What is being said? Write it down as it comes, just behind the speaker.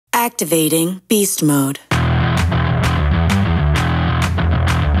Activating beast mode.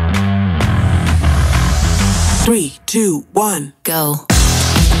 3, 2, 1, go.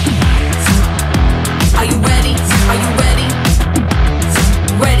 Are you ready? Are you ready?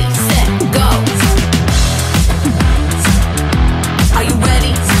 Ready, set, go. Are you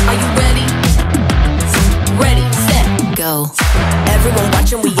ready? Are you ready? Ready, set, go. Everyone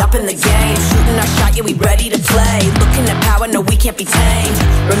watching, we up in the game. Shooting our shot, yeah, we ready to play. Looking at power, no, we can't be tamed.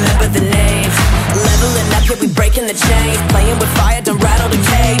 Remember the name. Leveling up, yeah, we breaking the chains. Playing with fire, don't rattle the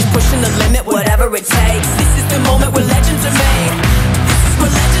cage. Pushing the limit, whatever it takes. This is the moment where legends are made. This is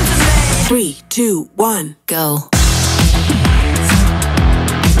where legends are made. 3, 2, 1, go.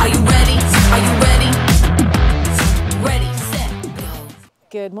 Are you ready? Are you ready? Ready, set, go.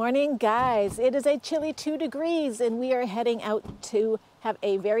 Good morning, guys. It is a chilly 2 degrees and we are heading out to have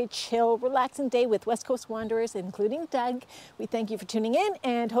a very chill, relaxing day with West Coast Wanderers, including Doug. We thank you for tuning in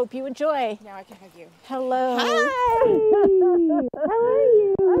and hope you enjoy. Now I can hug you. Hello. Hi. How are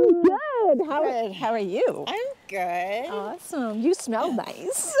you? I'm good. How are you? I'm good. Awesome. You smell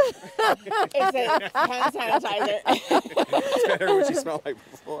nice. It's a hand sanitizer. It's better than what she smelled like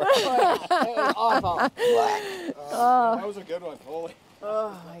before. It was awful. That was a good one. Holy.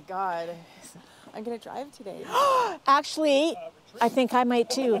 Oh my God. I'm gonna drive today. Actually, I think I might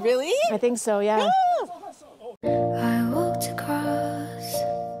too. Really? I think so, yeah. I walked across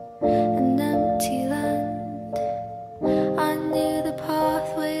an empty land. I knew the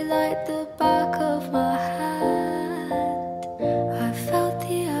pathway like the back of my hand. I felt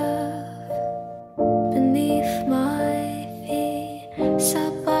the earth beneath my feet.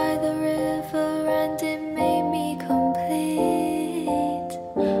 Sat by the river and it made me complete.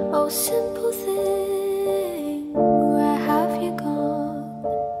 Oh, simple thing, where have you gone?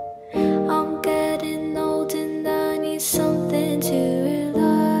 I'm getting old and I need something to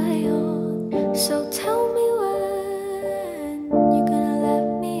rely on. So tell me when you're gonna let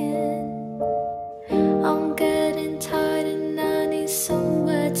me in. I'm getting tired and I need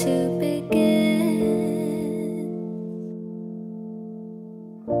somewhere to begin.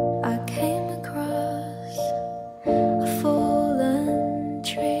 I came across a fallen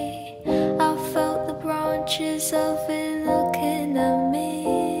tree. I felt the branches of it looking at me.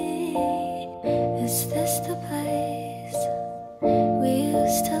 Is this the place we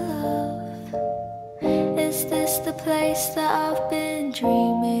used to love? Is this the place that I've been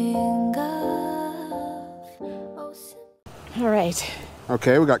dreaming of? Oh, All right.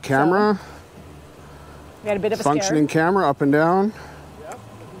 Okay, we got camera, We had a bit of a functioning scare. camera up and down. Yep,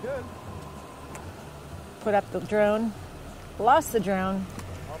 looking good. Put up the drone. Lost the drone.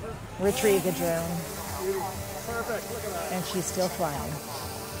 Retrieved the drone. Perfect, look at that. And she's still flying.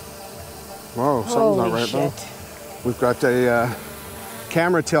 Whoa, something's Holy not right shit. though. We've got a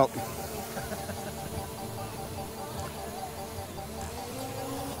camera tilt.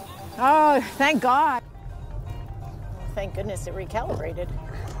 Oh, thank God. Thank goodness it recalibrated.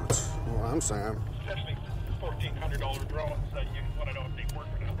 Well, I'm saying. Especially $1,400 drones that you want to know if they work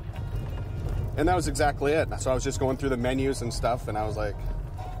or not. And that was exactly it. So I was just going through the menus and stuff, and I was like,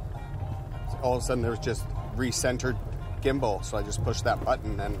 all of a sudden there was just recentered gimbal. So I just pushed that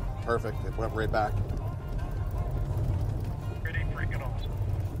button, and perfect. It went right back. Pretty freaking awesome.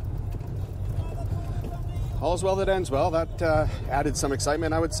 All's well that ends well. That added some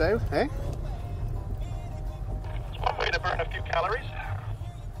excitement, I would say. Hey? It's one way to burn a few calories.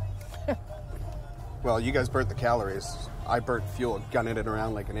 Well, you guys burnt the calories. I burnt fuel, gunning it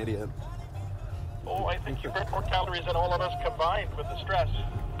around like an idiot. Oh, I think you burnt more calories than all of us combined with the stress.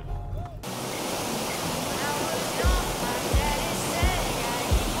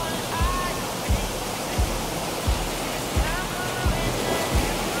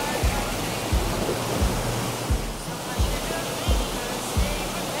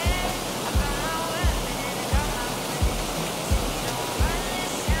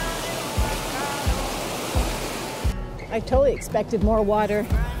 I totally expected more water.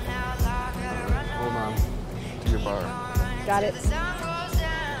 Hold on to your bar. Got it.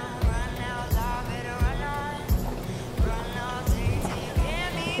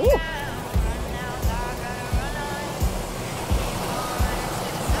 Ooh.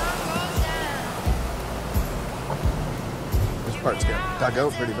 This part's got dug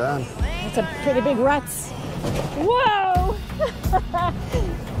out pretty bad. That's a pretty big ruts. Whoa!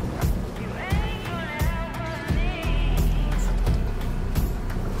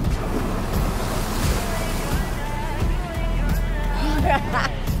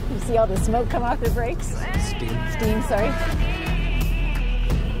 You see all the smoke come off the brakes? Steam, sorry.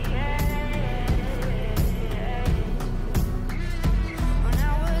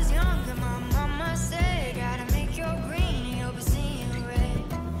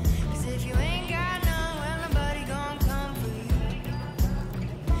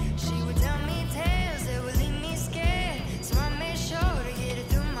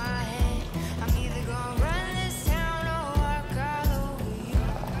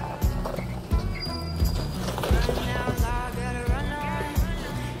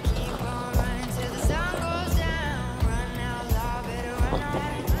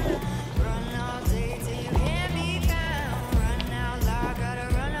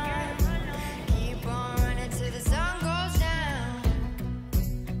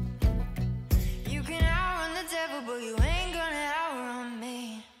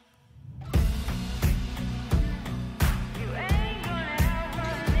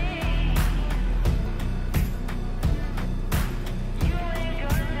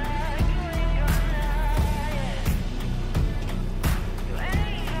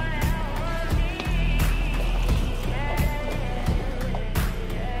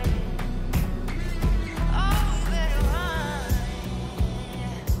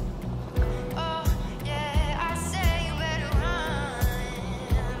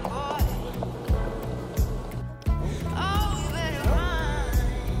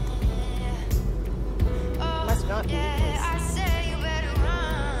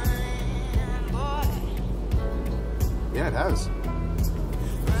 has. It's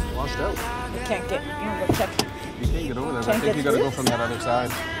washed out. I can't get, go check. You can't get over there, but I Can't think get you gotta through go this? from that other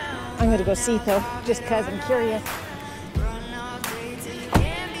side. I'm going to go see though, just because I'm curious.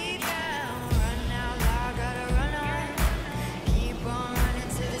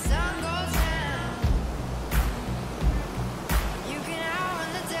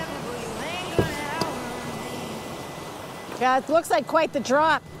 Yeah, it looks like quite the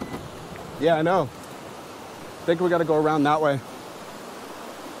drop. Yeah, I know. I think we gotta go around that way.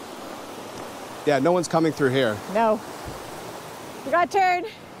 Yeah, no one's coming through here. No. We got a turn.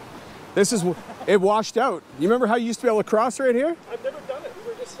 This is, it washed out. You remember how you used to be able to cross right here? I've never done it.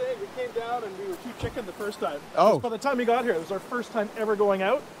 We were just saying, we came down and we were too chicken the first time. Oh. By the time we got here, it was our first time ever going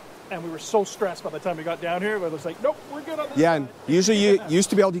out, and we were so stressed by the time we got down here. But it was like, nope, we're good on this Yeah, side. and usually you used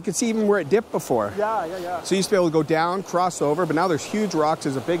to be able to, you could see even where it dipped before. Yeah. So you used to be able to go down, cross over, but now there's huge rocks.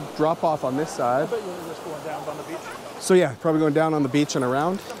 There's a big drop off on this I side. bet you were just going down on the beach. So yeah, probably going down on the beach and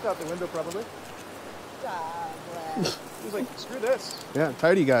around. Jumped out the window, probably. He was like, screw this. Yeah,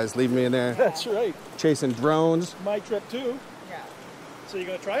 tired of you guys leaving me in there That's right. chasing drones. My trip too. Yeah. So you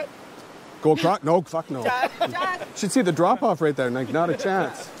gonna try it? Go across? No, fuck no. Should see the drop off right there. Like, not a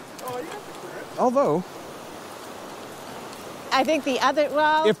chance. Oh, you have to clear it. Although, I think the other,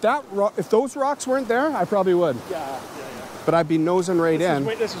 well, if those rocks weren't there, I probably would. Yeah. But I'd be nosing right in.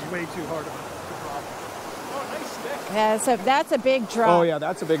 This is way too hard to drop. Oh, nice stick. yeah, so that's a big drop. Oh yeah,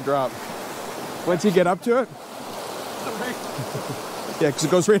 that's a big drop. Once you get up to it, yeah, because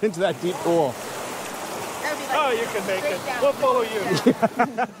it goes right into that deep pool. Oh, you can make it. We'll follow you.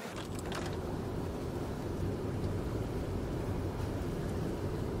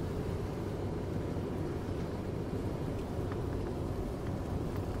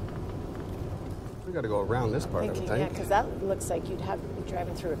 We got to go around this part of it, I Yeah, think. because that looks like you'd have to be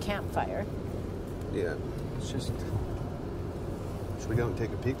driving through a campfire. Yeah, it's just. Should we go and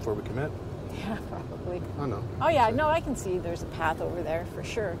take a peek before we commit? Yeah, probably. Oh no. Oh yeah, no, I can see there's a path over there for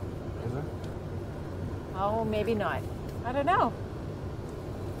sure. Is there? Oh, maybe not. I don't know.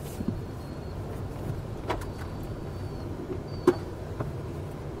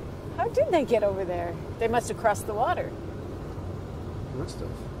 How did they get over there? They must have crossed the water. Must have.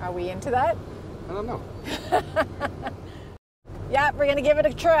 Are we into that? I don't know. Yeah, we're gonna give it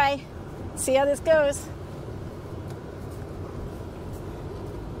a try. See how this goes.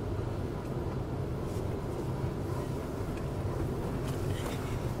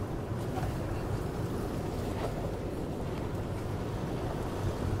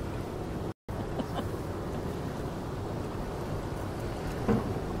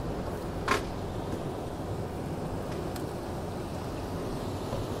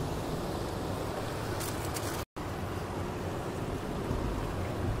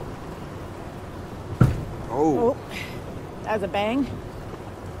 Oh. Oh, that was a bang.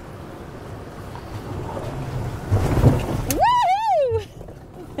 Woohoo!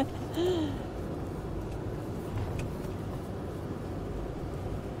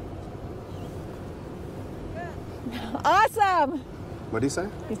 Awesome! What did he say?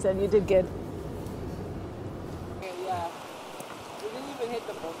 He said you did good. Yeah. We didn't even hit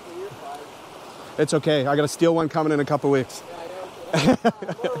the boat for your flag. It's okay. I got to steal one coming in a couple weeks. Yeah, I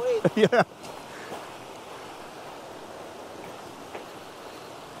know. More weight. Yeah.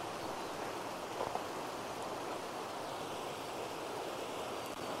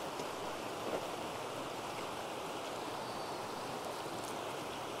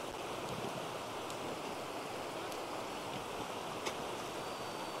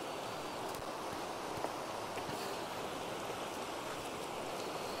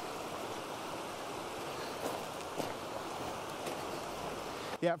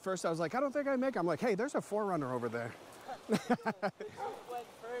 Yeah, at first I was like, I don't think I make it. I'm like, hey, there's a forerunner over there. You went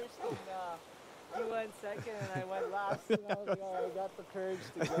first and you went second and I went last. And I was like, oh, I got the courage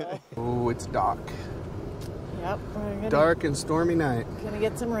to go. Oh, it's dark. Yep, we're Dark and stormy night. gonna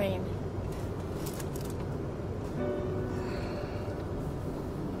get some rain.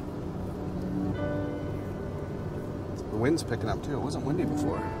 The wind's picking up too. It wasn't windy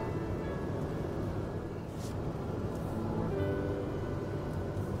before.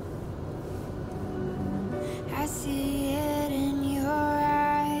 I see it in your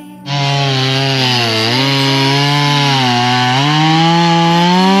eyes.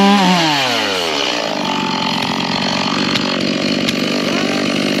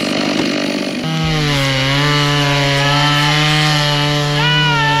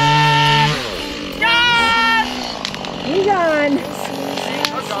 You gone?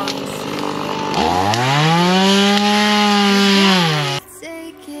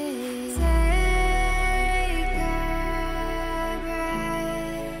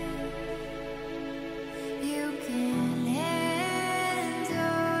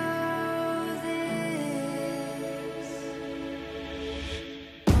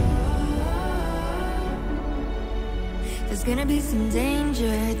 There's gonna be some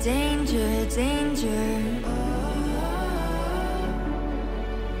danger, danger, danger.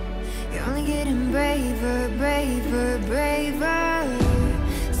 You're only getting braver, braver, braver.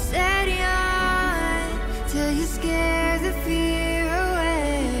 Steady on till you scare the fear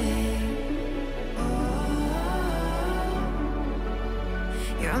away.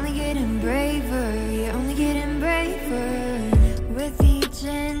 You're only getting braver, you're only getting braver. With each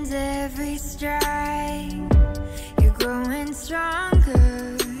and every stride, you're growing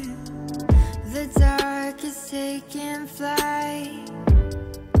stronger. The dark is taking flight,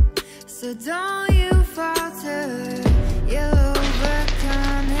 so don't you falter. You'll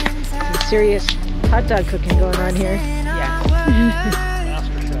overcome in time. Some serious hot dog cooking going on here. Yeah.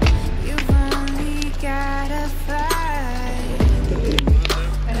 You've only gotta fight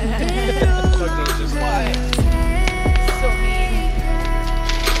a little longer.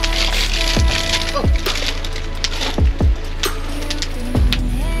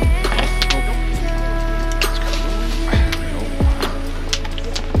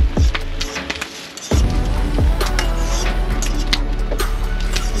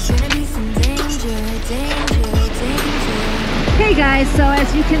 Hey guys, so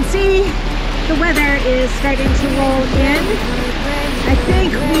as you can see, the weather is starting to roll in. I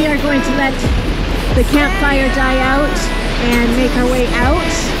think we are going to let the campfire die out and make our way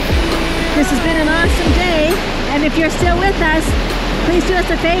out. This has been an awesome day, and if you're still with us, please do us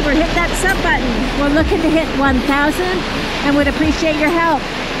a favor, hit that sub button. We're looking to hit 1,000 and would appreciate your help.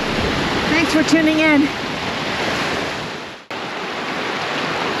 Thanks for tuning in.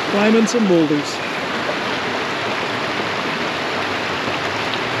 Climbing some boulders.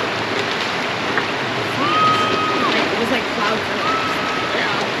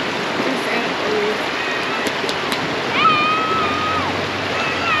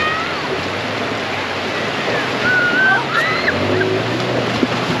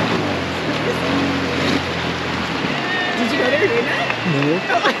 Did you go there doing that? No.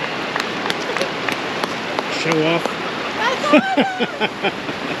 Show off.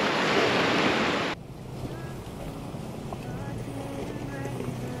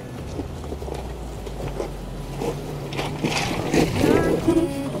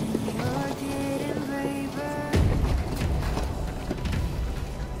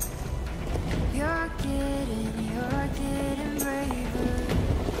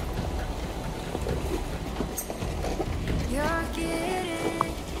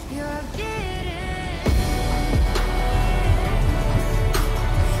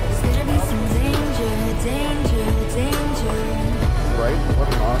 Right? What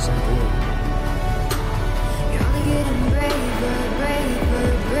an awesome dude. You're only getting braver, braver,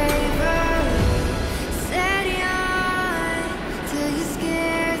 braver. Steady on till you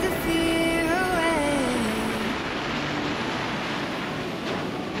scare the fear away.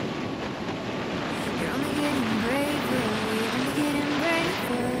 You're only getting braver, you're only getting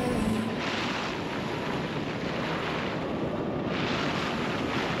braver.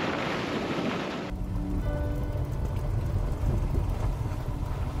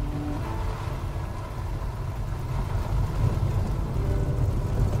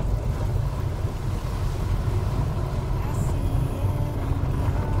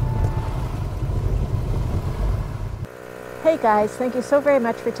 Hey guys, thank you so very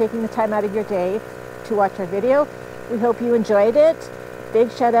much for taking the time out of your day to watch our video. We hope you enjoyed it.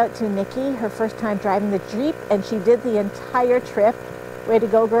 Big shout out to Nikki, her first time driving the Jeep, and she did the entire trip. Way to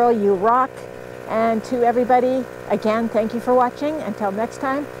go, girl, you rock. And to everybody, again, thank you for watching. Until next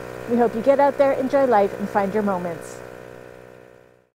time, we hope you get out there, enjoy life, and find your moments.